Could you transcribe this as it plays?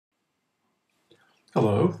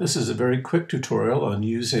Hello, this is a very quick tutorial on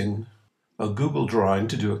using a Google drawing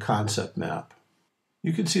to do a concept map.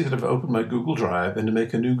 You can see that I've opened my Google Drive, and to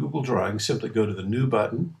make a new Google drawing, simply go to the New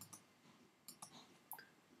button,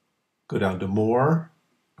 go down to More,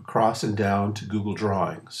 across and down to Google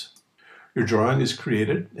Drawings. Your drawing is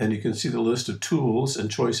created, and you can see the list of tools and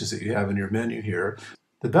choices that you have in your menu here.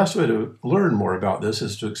 The best way to learn more about this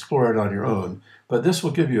is to explore it on your own, but this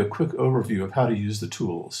will give you a quick overview of how to use the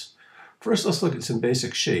tools. First, let's look at some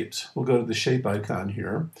basic shapes. We'll go to the shape icon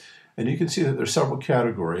here, and you can see that there are several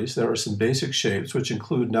categories. There are some basic shapes, which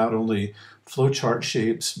include not only flowchart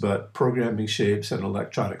shapes, but programming shapes and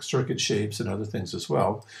electronic circuit shapes and other things as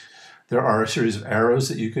well. There are a series of arrows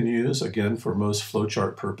that you can use, again, for most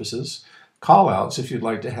flowchart purposes. Callouts, if you'd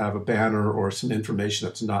like to have a banner or some information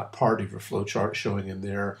that's not part of your flowchart showing in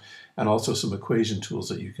there, and also some equation tools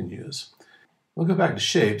that you can use. We'll go back to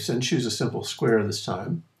shapes and choose a simple square this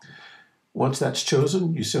time. Once that's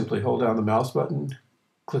chosen, you simply hold down the mouse button,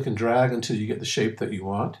 click and drag until you get the shape that you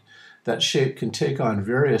want. That shape can take on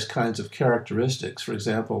various kinds of characteristics. For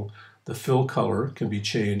example, the fill color can be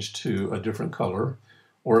changed to a different color,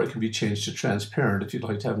 or it can be changed to transparent if you'd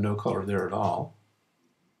like to have no color there at all.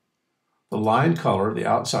 The line color, the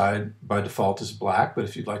outside, by default is black, but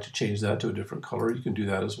if you'd like to change that to a different color, you can do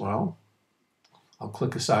that as well. I'll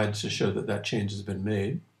click aside to show that that change has been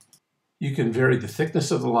made. You can vary the thickness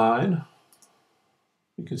of the line.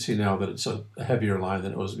 You can see now that it's a heavier line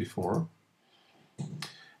than it was before.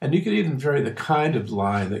 And you can even vary the kind of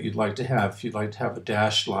line that you'd like to have. If you'd like to have a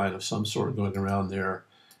dashed line of some sort going around there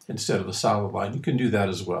instead of a solid line, you can do that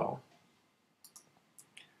as well.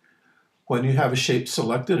 When you have a shape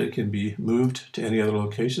selected, it can be moved to any other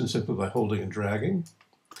location simply by holding and dragging.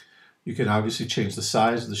 You can obviously change the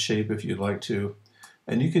size of the shape if you'd like to,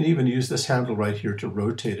 and you can even use this handle right here to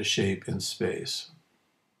rotate a shape in space.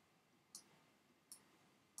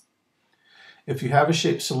 If you have a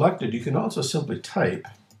shape selected, you can also simply type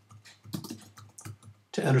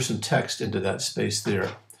to enter some text into that space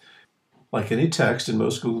there. Like any text in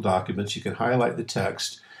most Google documents, you can highlight the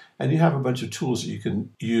text, and you have a bunch of tools that you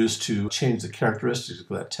can use to change the characteristics of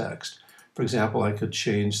that text. For example, I could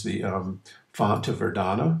change the font to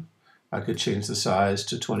Verdana. I could change the size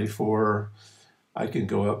to 24. I can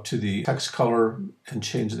go up to the text color and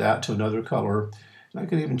change that to another color. And I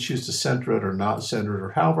can even choose to center it or not center it,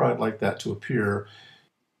 or however I'd like that to appear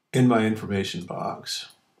in my information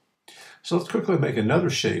box. So let's quickly make another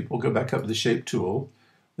shape. We'll go back up to the shape tool.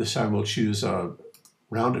 This time we'll choose a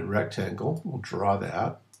rounded rectangle. We'll draw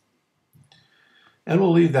that. And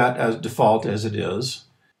we'll leave that as default as it is.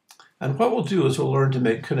 And what we'll do is we'll learn to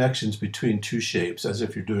make connections between two shapes, as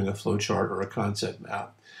if you're doing a flowchart or a concept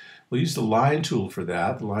map. We'll use the line tool for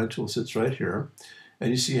that. The line tool sits right here. And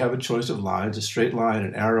you see you have a choice of lines, a straight line,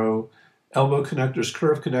 an arrow, elbow connectors,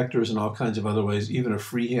 curve connectors, and all kinds of other ways, even a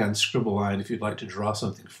freehand scribble line if you'd like to draw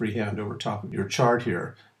something freehand over top of your chart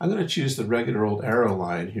here. I'm going to choose the regular old arrow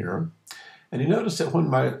line here. And you notice that when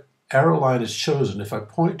my arrow line is chosen, if I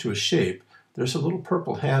point to a shape, there's some little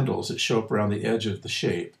purple handles that show up around the edge of the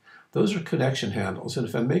shape. Those are connection handles. And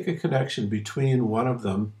if I make a connection between one of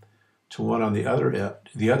them to one on the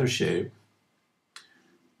other shape,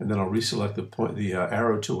 and then I'll reselect the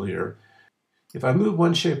arrow tool here. If I move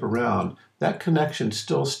one shape around, that connection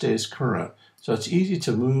still stays current. So it's easy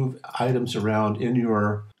to move items around in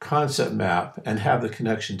your concept map and have the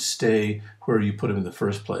connection stay where you put them in the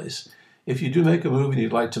first place. If you do make a move and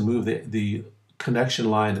you'd like to move the connection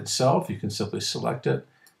line itself, you can simply select it,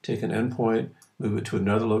 take an endpoint, move it to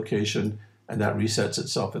another location, and that resets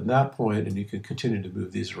itself at that point, and you can continue to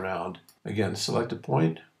move these around. Again, select a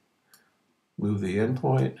point, move the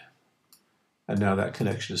endpoint, and now that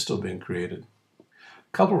connection is still being created.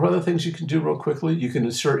 A couple of other things you can do real quickly. You can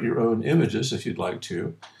insert your own images if you'd like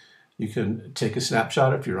to. You can take a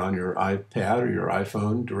snapshot if you're on your iPad or your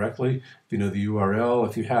iPhone directly, if you know the URL,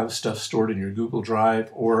 if you have stuff stored in your Google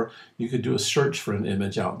Drive, or you could do a search for an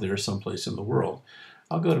image out there someplace in the world.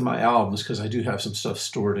 I'll go to my albums because I do have some stuff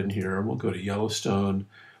stored in here. We'll go to Yellowstone,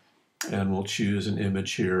 and we'll choose an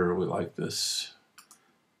image here. We like this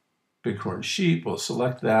bighorn sheep. We'll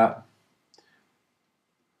select that.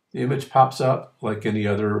 The image pops up like any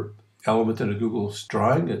other element in a Google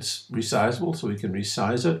drawing. It's resizable, so we can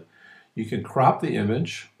resize it. You can crop the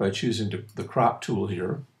image by choosing the crop tool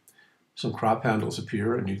here. Some crop handles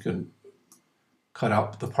appear, and you can cut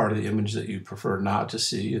out the part of the image that you prefer not to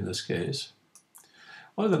see in this case.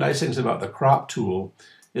 One of the nice things about the crop tool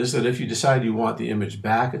is that if you decide you want the image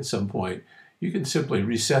back at some point, you can simply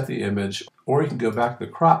reset the image, or you can go back to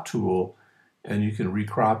the crop tool and you can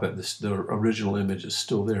recrop it. The original image is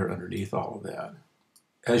still there underneath all of that.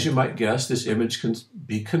 As you might guess, this image can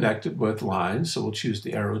be connected with lines, so we'll choose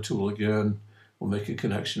the arrow tool again. We'll make a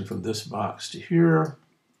connection from this box to here.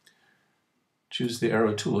 Choose the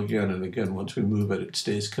arrow tool again, and again, once we move it, it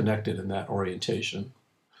stays connected in that orientation.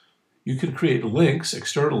 You can create links,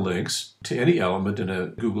 external links, to any element in a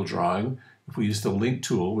Google drawing. If we use the link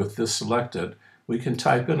tool with this selected, we can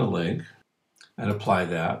type in a link and apply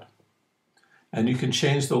that. And you can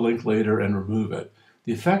change the link later and remove it.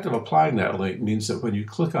 The effect of applying that link means that when you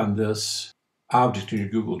click on this object in your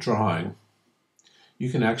Google drawing, you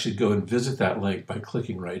can actually go and visit that link by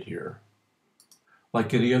clicking right here.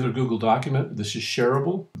 Like any other Google document, this is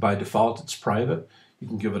shareable. By default, it's private. You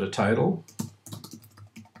can give it a title.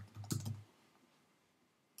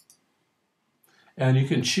 And you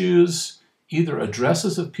can choose either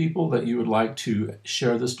addresses of people that you would like to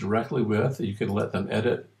share this directly with. You can let them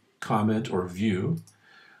edit, comment, or view.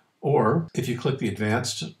 Or if you click the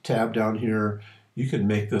Advanced tab down here, you can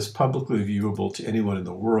make this publicly viewable to anyone in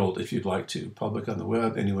the world if you'd like to. Public on the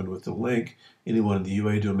web, anyone with the link, anyone in the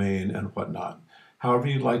UA domain, and whatnot. However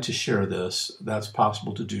you'd like to share this, that's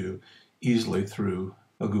possible to do easily through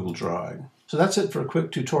a Google Drawing. So that's it for a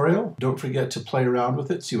quick tutorial. Don't forget to play around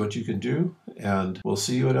with it, see what you can do, and we'll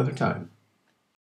see you another time.